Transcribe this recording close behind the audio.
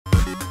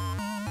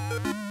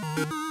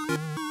Hey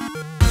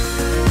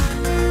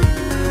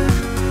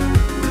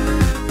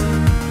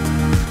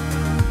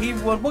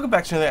everyone, welcome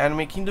back to another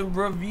Anime Kingdom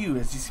review.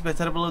 As you see by the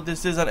title below,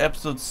 this is on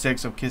episode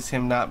 6 of Kiss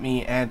Him Not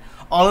Me, and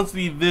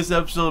honestly this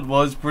episode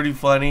was pretty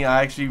funny.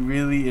 I actually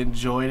really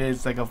enjoyed it.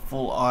 It's like a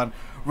full-on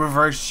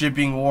reverse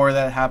shipping war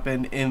that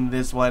happened in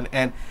this one,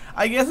 and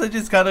I guess I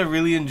just kind of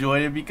really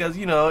enjoyed it because,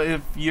 you know,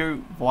 if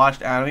you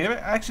watched anime,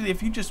 actually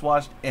if you just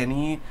watched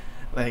any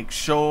like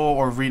show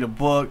or read a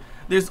book,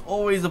 there's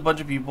always a bunch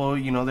of people,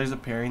 you know, there's a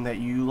pairing that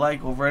you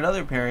like over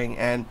another pairing,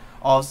 and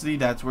obviously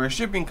that's where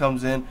shipping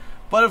comes in.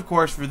 But of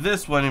course, for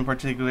this one in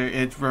particular,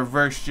 it's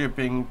reverse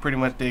shipping. Pretty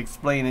much they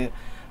explain it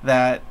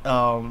that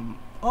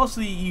also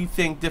you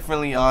think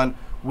differently on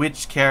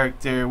which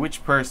character,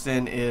 which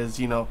person is,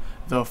 you know,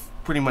 the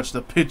pretty much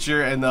the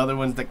pitcher and the other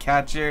one's the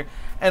catcher.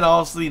 And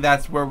obviously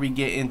that's where we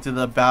get into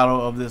the battle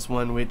of this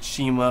one with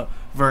Shima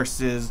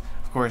versus,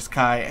 of course,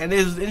 Kai. And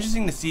it was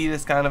interesting to see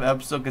this kind of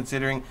episode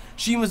considering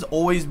Shima's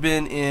always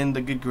been in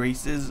the good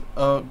graces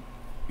of,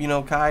 you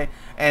know, Kai,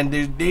 and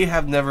they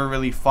have never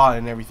really fought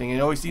and everything. It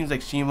always seems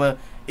like Shima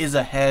is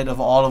ahead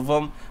of all of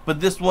them, but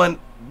this one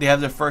they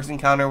have their first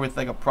encounter with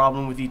like a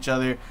problem with each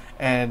other,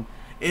 and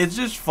it's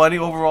just funny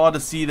overall to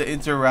see the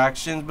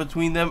interactions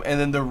between them and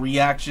then the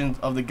reactions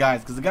of the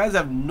guys, because the guys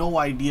have no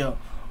idea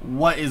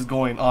what is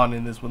going on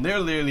in this one. They're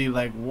literally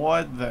like,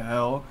 what the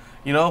hell,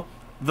 you know?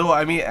 Though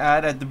I may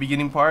add, at the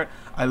beginning part,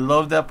 I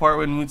love that part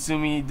when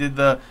Mutsumi did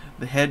the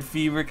head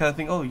fever kind of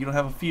thing. Oh, you don't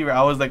have a fever.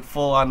 I was like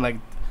full on like,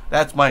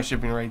 that's my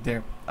shipping right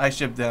there. I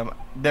ship them.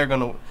 They're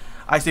gonna.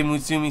 I say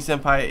Mutsumi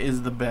Senpai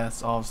is the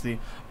best, obviously.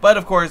 But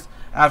of course,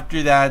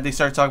 after that, they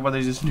start talking about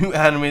there's this new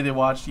anime they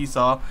watched,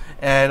 Seesaw,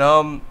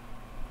 and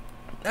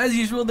as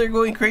usual, they're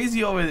going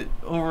crazy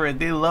over it.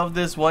 They love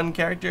this one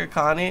character,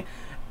 Akane,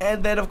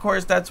 and then of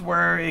course that's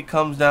where it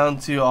comes down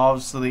to,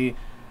 obviously,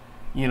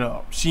 you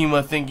know,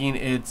 Shima thinking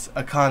it's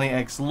Akane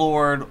X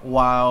Lord,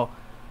 while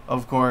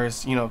of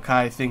course, you know,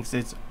 Kai thinks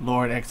it's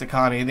Lord X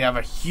Akane. They have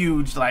a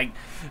huge like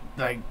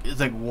it's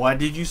like, what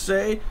did you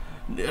say?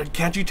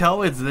 Can't you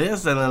tell it's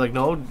this? And they're like,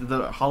 no,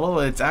 hello,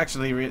 it's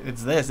actually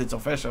it's this. It's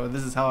official.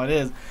 This is how it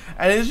is.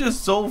 And it's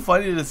just so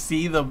funny to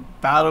see the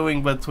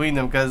battling between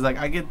them, because like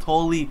I could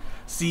totally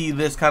see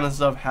this kind of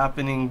stuff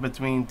happening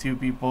between two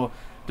people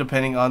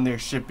depending on their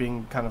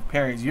shipping kind of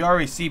pairings. You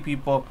already see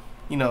people,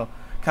 you know,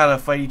 kind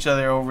of fight each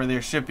other over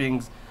their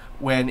shippings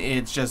when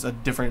it's just a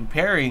different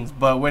pairings,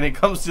 but when it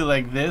comes to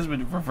like this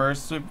with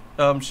reverse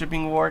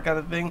shipping war kind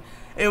of thing,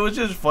 it was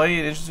just funny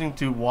and interesting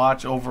to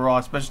watch overall,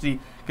 especially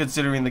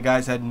considering the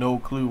guys had no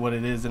clue what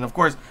it is. And of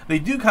course they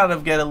do kind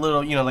of get a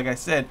little, you know, like I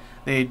said,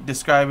 they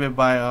describe it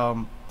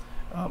by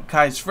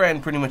Kai's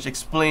friend pretty much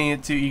explaining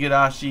it to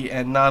Igarashi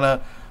and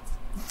Nana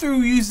through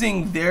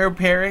using their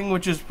pairing,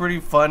 which is pretty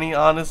funny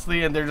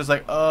honestly, and they're just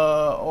like,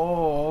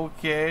 oh,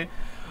 okay.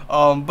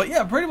 But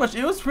yeah, pretty much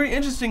it was pretty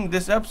interesting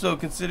this episode,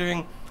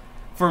 considering,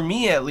 for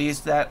me at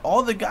least, that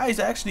all the guys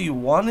actually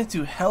wanted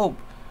to help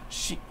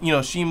you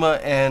know, Shima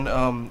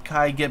and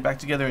Kai get back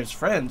together as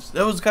friends.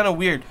 That was kind of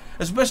weird,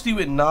 especially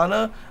with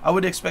Nana. I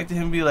would expect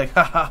him to be like,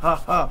 ha ha ha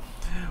ha,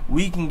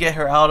 we can get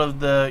her out of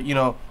the, you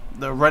know,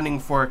 the running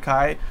for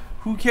Kai.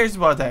 Who cares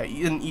about that?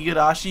 And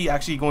Igarashi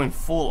actually going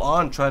full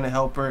on trying to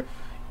help her,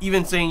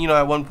 even saying, you know,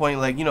 at one point,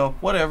 like, you know,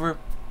 whatever,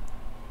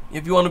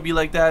 if you want to be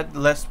like that,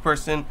 less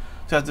person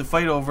to have to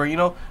fight over, you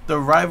know, the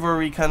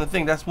rivalry kind of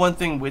thing. That's one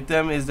thing with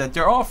them, is that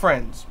they're all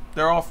friends.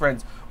 They're all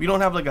friends. We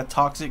don't have like a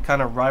toxic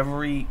kind of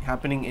rivalry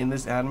happening in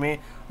this anime.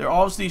 They're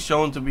obviously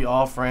shown to be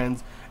all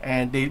friends,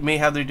 and they may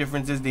have their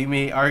differences. They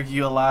may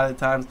argue a lot of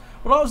times,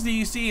 but obviously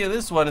you see in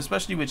this one,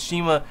 especially with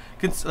Shima,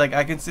 like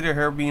I consider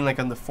her being like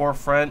on the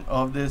forefront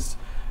of this,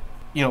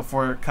 you know,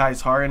 for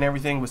Kai's heart and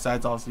everything,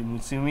 besides obviously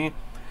Mutsumi.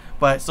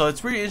 But so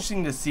it's pretty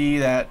interesting to see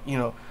that, you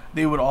know,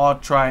 they would all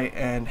try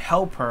and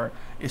help her,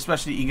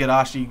 especially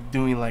Igarashi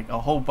doing like a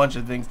whole bunch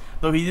of things.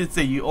 Though he did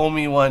say, you owe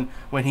me one,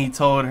 when he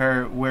told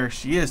her where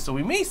she is. So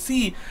we may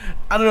see,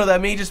 I don't know, that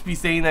may just be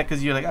saying that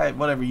because you're like, all right,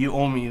 whatever, you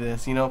owe me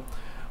this, you know.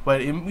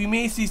 But we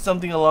may see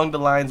something along the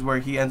lines where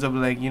he ends up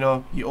like, you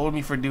know, you owed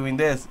me for doing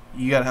this,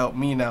 you gotta help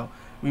me now.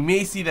 We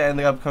may see that in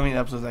the upcoming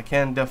episodes. I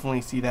can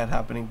definitely see that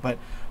happening. But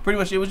pretty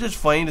much it was just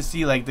funny to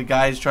see like the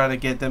guys trying to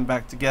get them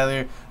back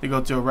together. They go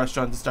to a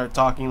restaurant to start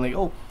talking like,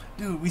 oh,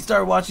 dude, we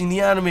started watching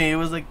the anime. It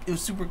was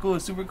super cool.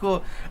 It's super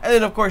cool. And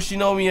then of course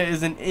Shinomiya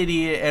is an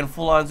idiot and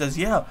full on says,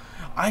 yeah,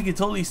 I could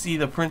totally see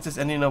the princess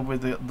ending up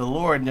with the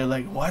Lord. And they're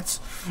like, what?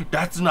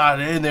 That's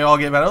not it. And they all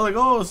get mad. I'm like,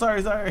 oh,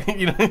 sorry.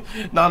 You know,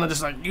 Nana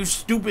just like, you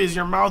stupid, is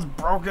your mouth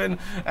broken?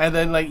 And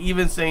then like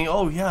even saying,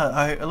 oh yeah,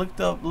 I looked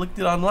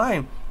it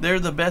online. They're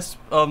the best.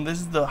 This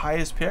is the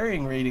highest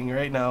pairing rating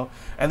right now.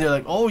 And they're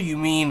like, oh, you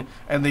mean?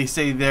 And they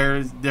say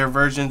their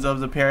versions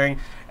of the pairing.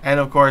 And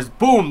of course,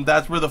 boom,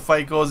 that's where the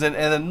fight goes in.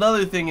 And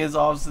another thing is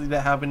obviously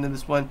that happened in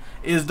this one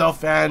is the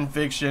fan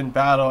fiction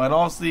battle. And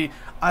obviously,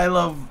 I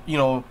love, you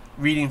know,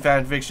 reading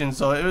fan fiction,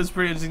 so it was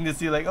pretty interesting to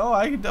see like, oh,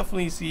 I could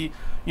definitely see,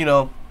 you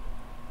know,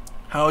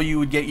 how you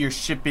would get your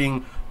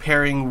shipping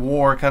pairing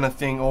war kind of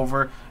thing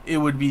over. It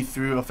would be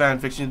through a fan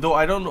fiction, though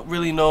I don't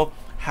really know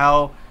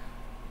how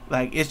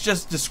like it's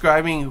just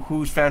describing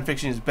whose fan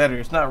fiction is better.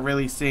 It's not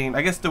really saying,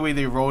 I guess the way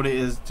they wrote it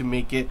is to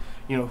make it,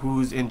 you know,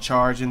 who's in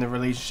charge in the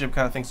relationship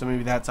kind of thing, so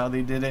maybe that's how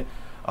they did it.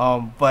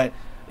 But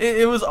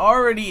it was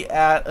already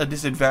at a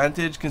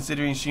disadvantage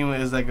considering Shima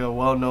is like a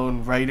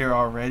well-known writer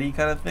already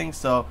kind of thing.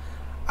 So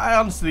I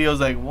honestly was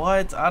like,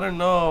 what? I don't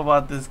know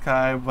about this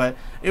Kai, but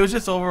it was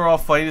just overall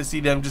funny to see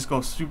them just go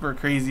super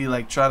crazy,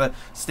 like trying to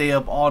stay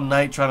up all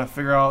night trying to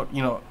figure out,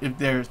 you know, if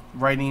their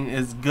writing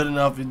is good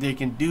enough, if they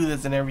can do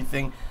this and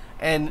everything.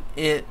 And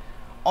it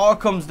all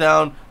comes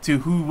down to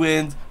who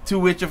wins, to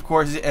which of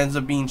course it ends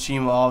up being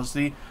Shima,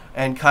 obviously.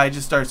 And Kai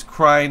just starts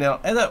crying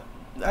out. And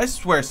I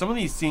swear, some of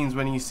these scenes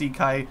when you see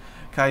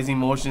Kai's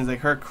emotions, like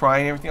her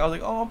crying and everything, I was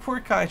like, oh, poor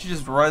Kai. She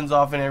just runs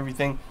off and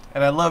everything.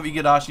 And I love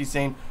Igarashi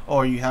saying, oh,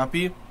 are you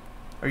happy?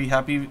 Are you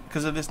happy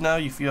because of this now?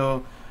 You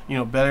feel, you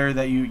know, better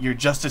that your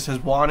justice has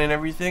won and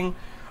everything?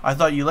 I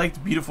thought you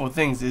liked beautiful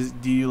things.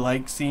 Do you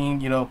like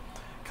seeing, you know,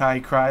 Kai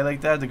cry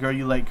like that? The girl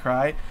you like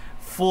cry?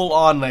 Full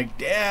on, like,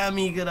 damn,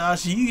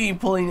 Igarashi, you ain't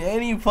pulling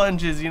any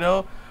punches, you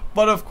know?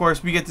 But of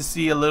course, we get to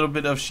see a little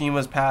bit of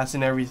Shima's past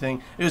and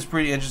everything. It was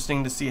pretty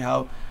interesting to see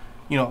how,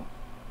 you know,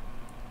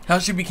 how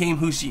she became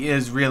who she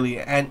is, really.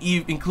 And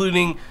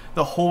including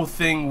the whole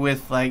thing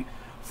with, like,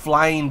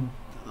 flying,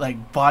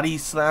 like, body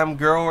slam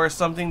girl or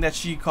something that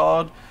she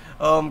called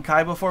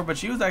Kai before. But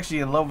she was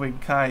actually in love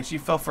with Kai. She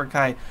fell for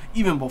Kai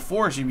even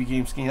before she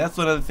became skinny. That's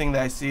another thing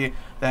that I see,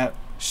 that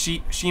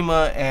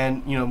Shima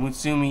and, you know,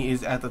 Mutsumi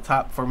is at the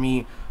top for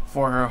me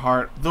for her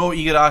heart, though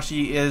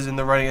Igarashi is in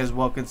the running as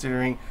well,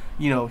 considering,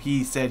 you know,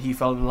 he said he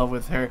fell in love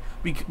with her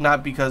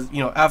not because,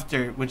 you know,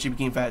 after when she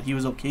became fat, he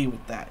was okay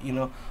with that, you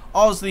know.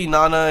 Obviously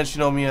Nana and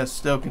Shinomiya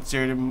still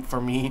considered for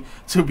me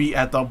to be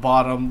at the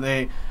bottom.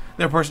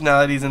 Their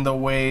personalities and the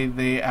way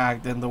they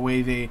act and the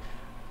way they,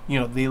 you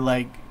know, they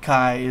like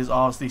Kai is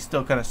obviously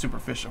still kind of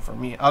superficial for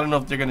me. I don't know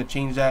if they're going to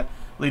change that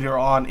later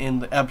on in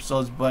the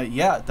episodes, but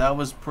yeah, that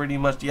was pretty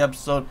much the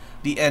episode.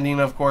 The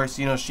ending, of course,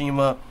 you know,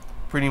 Shima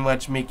pretty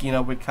much making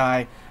up with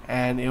Kai,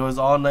 and it was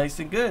all nice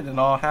and good and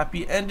all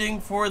happy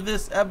ending for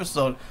this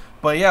episode.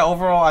 But yeah,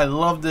 overall I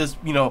love this,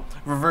 you know,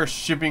 reverse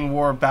shipping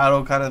war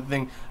battle kind of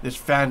thing, this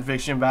fan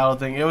fiction battle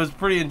thing. It was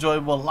pretty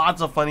enjoyable,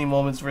 lots of funny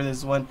moments for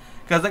this one,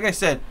 because like I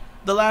said,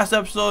 the last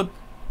episode,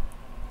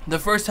 the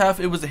first half,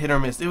 it was a hit or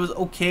miss. It was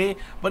okay,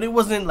 but it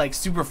wasn't like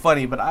super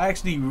funny. But I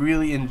actually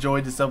really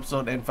enjoyed this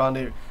episode and found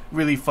it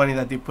really funny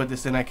that they put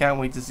this in. I can't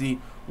wait to see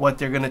what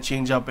they're gonna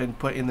change up and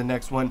put in the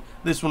next one.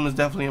 This one was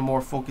definitely a more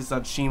focus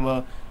on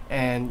Shima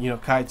and, you know,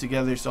 Kai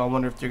together. So I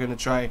wonder if they're gonna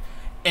try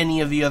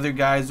any of the other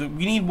guys.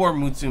 We need more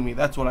Mutsumi.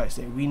 That's what I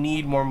say. We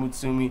need more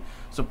Mutsumi.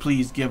 So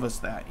please give us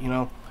that, you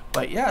know.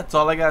 But yeah, that's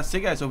all I gotta say,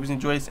 guys. Hope you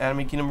enjoyed this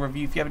Anime Kingdom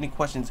review. If you have any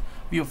questions,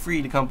 feel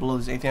free to comment below.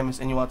 There's anything I missed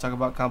and you want to talk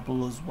about, comment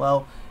below as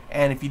well.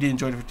 And if you did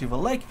enjoy the video, leave a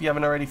like. If you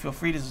haven't already, feel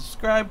free to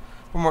subscribe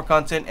for more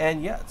content.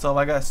 And yeah, that's all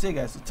I gotta say,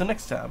 guys. Until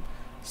next time,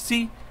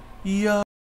 see ya.